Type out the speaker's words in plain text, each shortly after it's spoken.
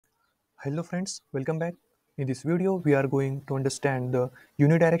Hello friends, welcome back. In this video, we are going to understand the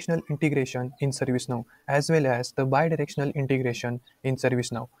unidirectional integration in ServiceNow as well as the bidirectional integration in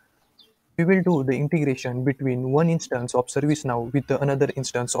ServiceNow. We will do the integration between one instance of ServiceNow with the another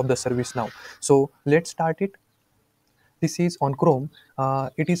instance of the ServiceNow. So let's start it. This is on Chrome.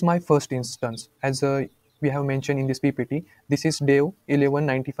 It is my first instance as we have mentioned in this PPT. This is Dev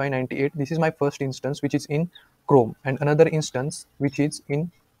 119598. This is my first instance which is in Chrome and another instance which is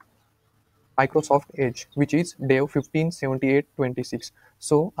in Microsoft Edge, which is Dev 157826.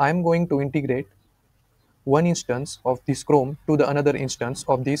 So I'm going to integrate one instance of this Chrome to the another instance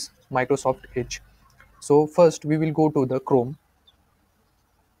of this Microsoft Edge. So first we will go to the Chrome.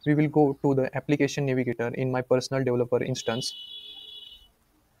 We will go to the application navigator in my personal developer instance.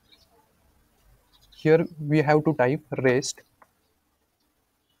 Here we have to type REST.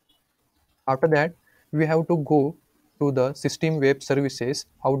 After that, we have to go to the system web services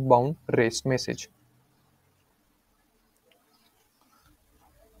outbound REST message.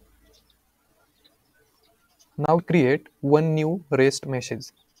 Now create one new REST message.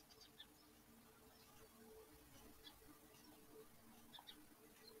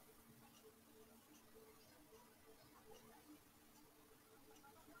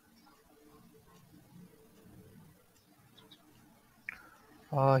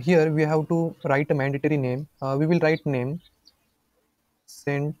 Here we have to write a mandatory name. We will write name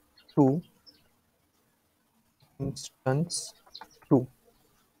send to instance 2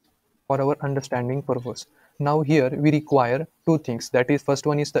 for our understanding purpose. Now here we require two things. That is, first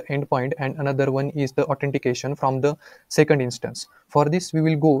one is the endpoint and another one is the authentication from the second instance. For this we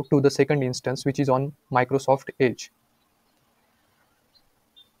will go to the second instance which is on Microsoft Edge.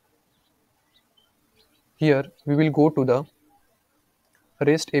 Here we will go to the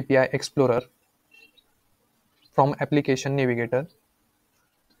REST API Explorer from application navigator.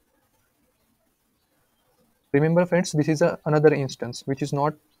 Remember friends, this is another instance which is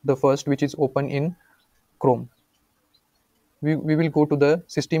not the first which is open in Chrome. We will go to the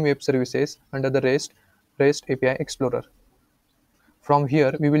system web services under the REST API Explorer. From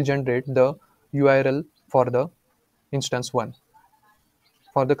here, we will generate the URL for the instance 1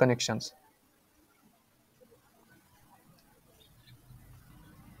 for the connections.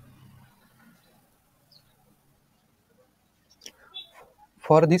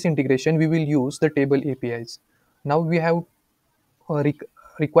 For this integration, we will use the table APIs. Now we have a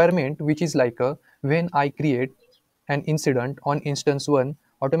requirement which is like when I create an incident on instance 1,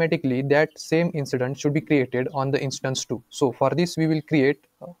 automatically that same incident should be created on the instance 2. So for this, we will create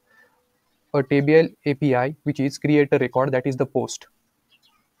a table API which is create a record, that is the post.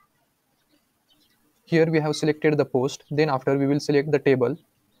 Here we have selected the post, then after we will select the table.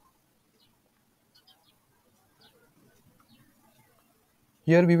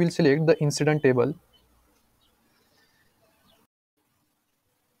 Here we will select the incident table.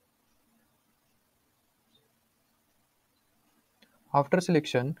 After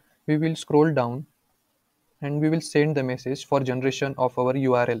selection, we will scroll down and we will send the message for generation of our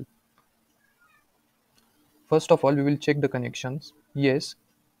URL. First of all, we will check the connections. Yes,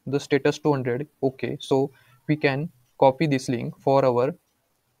 the status 200. Okay, so we can copy this link for our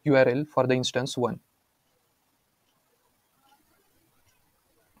URL for the instance 1.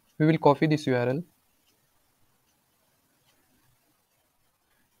 We will copy this URL.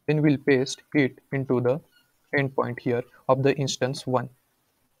 Then we'll paste it into the endpoint here of the instance 1.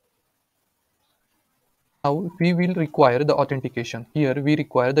 Now we will require the authentication. Here we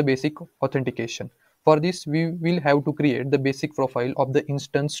require the basic authentication. For this, we will have to create the basic profile of the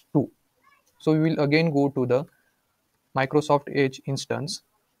instance 2. So we will again go to the Microsoft Edge instance.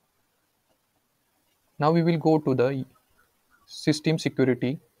 Now we will go to the system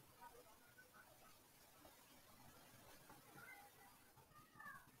security.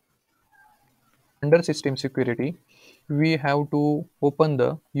 Under system security, we have to open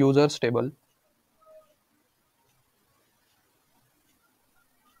the users table.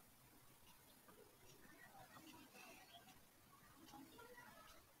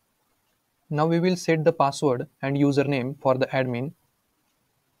 Now we will set the password and username for the admin.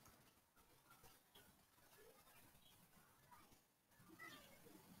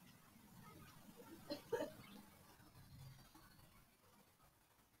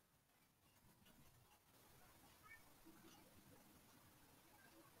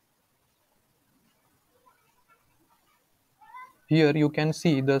 Here you can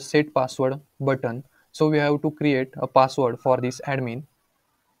see the set password button. So we have to create a password for this admin.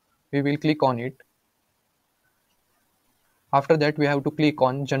 We will click on it. After that, we have to click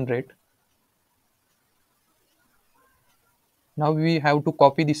on generate. Now we have to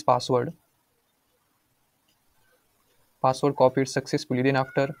copy this password copied successfully. Then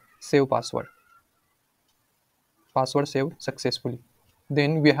after, save password saved successfully.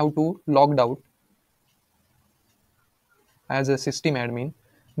 Then we have to logged out as a system admin.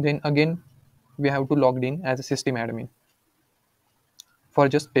 Then again we have to logged in as a system admin for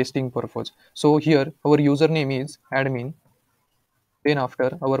just testing purpose. So here our username is admin. Then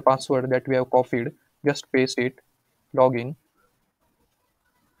after, our password that we have copied, just paste it, login.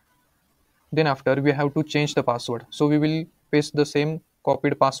 Then after, we have to change the password. So we will paste the same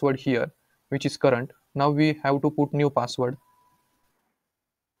copied password here, which is current. Now we have to put new password.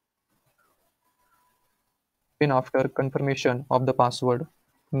 Then after confirmation of the password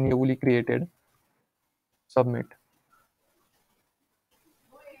newly created, submit.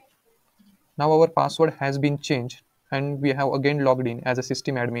 Now our password has been changed and we have again logged in as a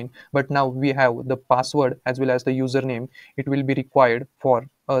system admin. But now we have the password as well as the username. It will be required for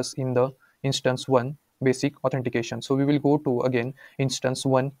us in the instance 1 basic authentication. So we will go to again instance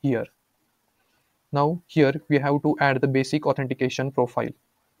 1 here. Now here we have to add the basic authentication profile.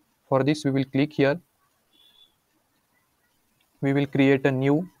 For this we will click here. We will create a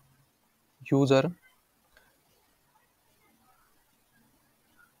new user.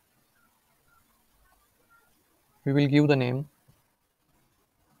 We will give the name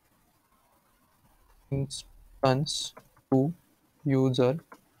instance 2 user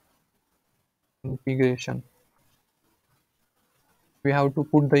integration. We have to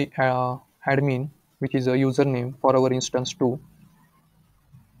put the admin, which is a username for our instance 2.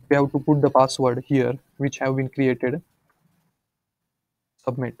 We have to put the password here, which have been created,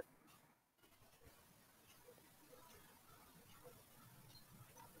 submit.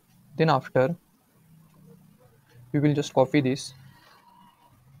 Then after, we will just copy this.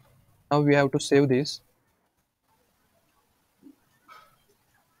 Now we have to save this.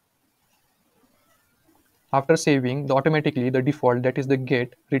 After saving, automatically the default, that is the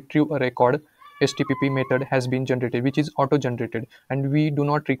get retrieve a record HTTP method has been generated, which is auto generated, and we do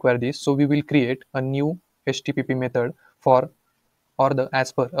not require this. So we will create a new HTTP method for or the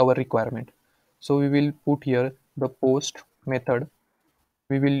as per our requirement. So we will put here the post method.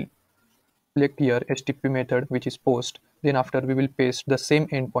 We will select here HTTP method, which is post. Then after, we will paste the same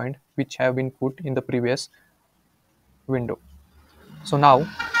endpoint which have been put in the previous window. So now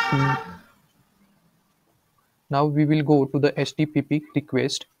we will go to the HTTP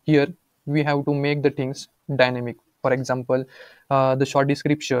request. Here we have to make the things dynamic. For example, the short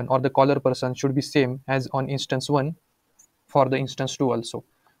description or the caller person should be same as on instance 1 for the instance 2 also.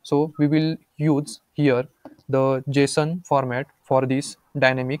 So we will use here the JSON format for this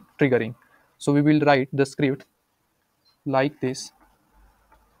dynamic triggering. So we will write the script like this.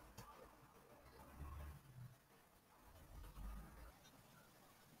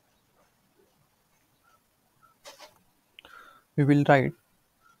 We will write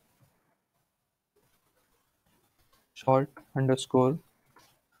short underscore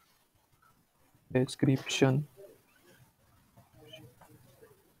description.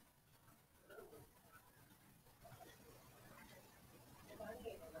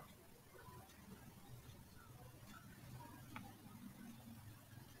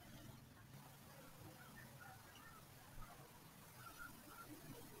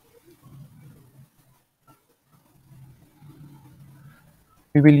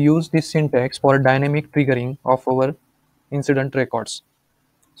 We will use this syntax for dynamic triggering of our incident records.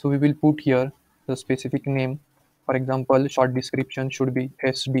 So we will put here the specific name. For example, short description should be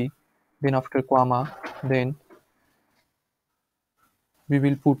SD, then after comma, then we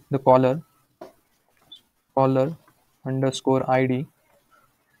will put the caller underscore ID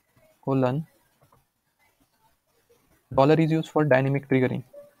colon. Dollar is used for dynamic triggering.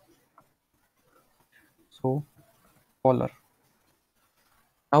 So caller.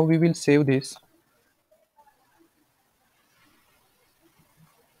 Now we will save this.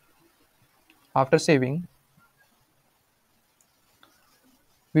 After saving,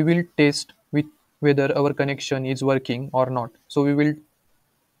 we will test with whether our connection is working or not. So we will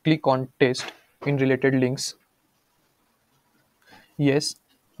click on test in related links. Yes,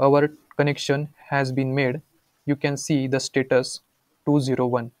 our connection has been made. You can see the status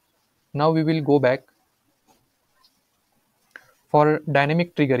 201. Now we will go back. For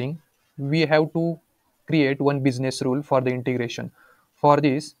dynamic triggering, we have to create one business rule for the integration. For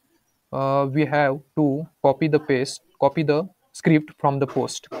this, we have to copy the script from the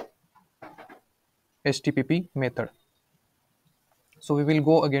post HTTP method. So we will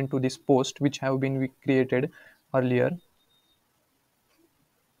go again to this post which have been created earlier.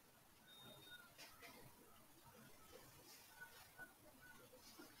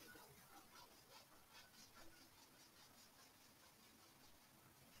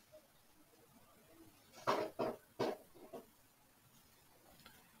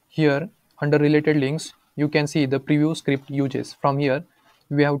 Here, under related links, you can see the preview script uses. From here,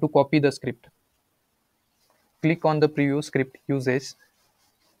 we have to copy the script. Click on the preview script uses.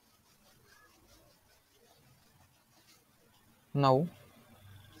 Now,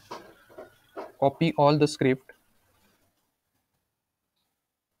 copy all the script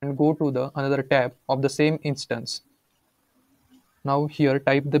and go to the another tab of the same instance. Now here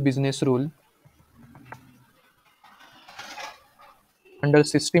type the business rule. Under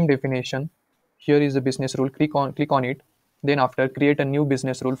system definition, here is the business rule. Click on it. Then after, create a new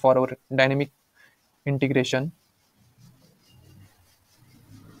business rule for our dynamic integration.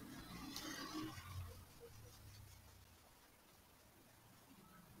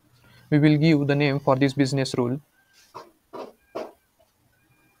 We will give the name for this business rule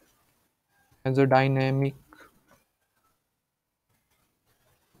as a dynamic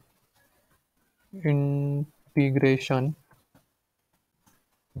integration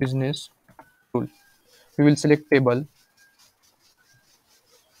business rule. We will select table.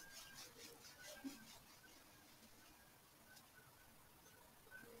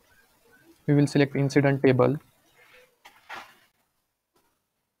 We will select incident table.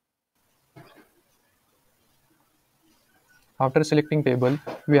 After selecting table,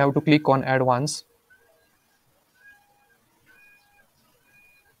 we have to click on advanced.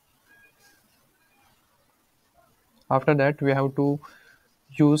 After that, we have to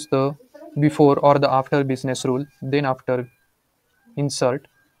use the before or the after business rule. Then after, insert.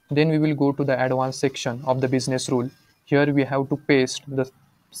 Then we will go to the advanced section of the business rule. Here we have to paste the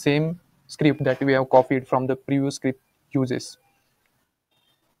same script that we have copied from the previous script uses.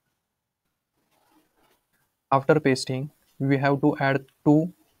 After pasting, we have to add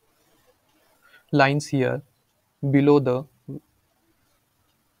two lines here below the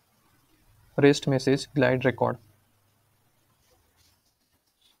rest message glide record.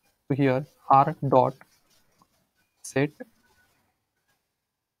 So here r dot set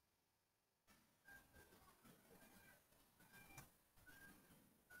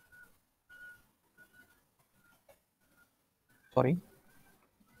sorry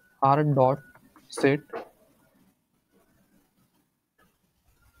r dot set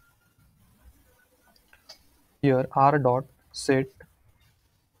here r dot set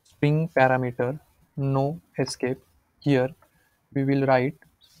string parameter no escape. Here we will write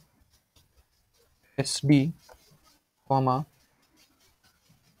sd comma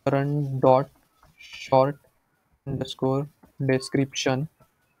current dot short underscore description.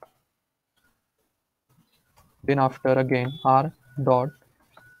 Then after again r dot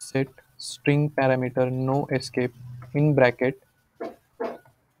set string parameter no escape in bracket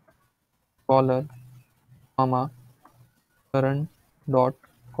caller comma current dot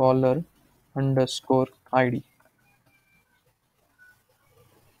caller underscore id.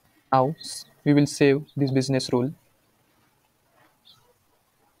 Now we will save this business rule.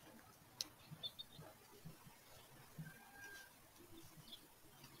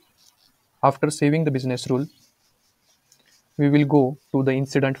 After saving the business rule, we will go to the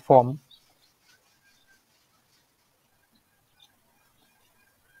incident form.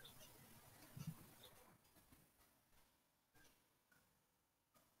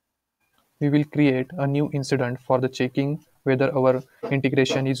 We will create a new incident for the checking whether our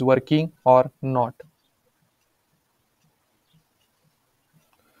integration is working or not.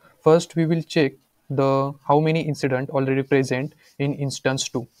 First, we will check the how many incident already present in instance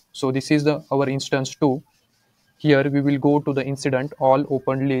 2. So this is the our instance 2. Here we will go to the incident all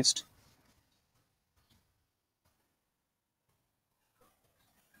open list.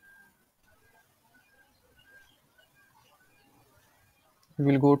 We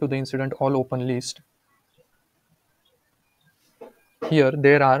will go to the incident all open list. Here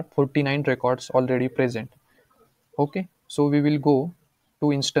there are 49 records already present. Okay, so we will go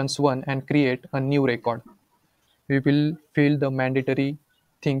to instance 1 and create a new record. We will fill the mandatory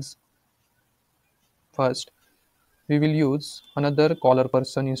things first. We will use another caller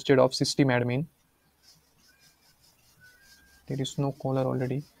person instead of system admin. There is no caller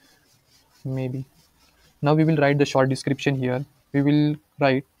already, maybe. Now we will write the short description here. We will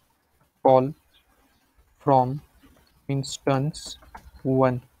write call from instance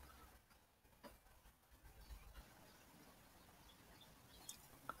 1.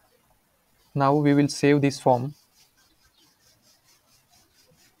 Now we will save this form.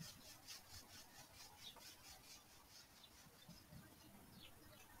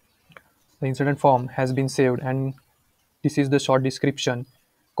 The incident form has been saved and this is the short description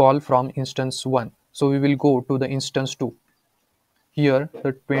call from instance 1. So we will go to the instance 2. Here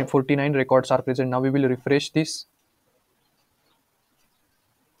the 49 records are present. Now we will refresh this.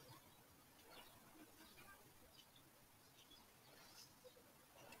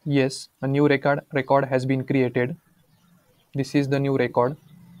 Yes, a new record has been created. This is the new record.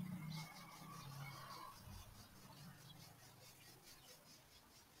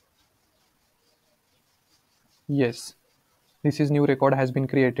 Yes, this is new record has been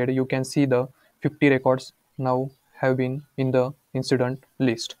created. You can see the 50 records now have been in the incident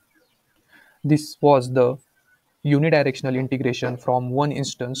list. This was the unidirectional integration from one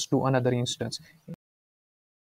instance to another instance.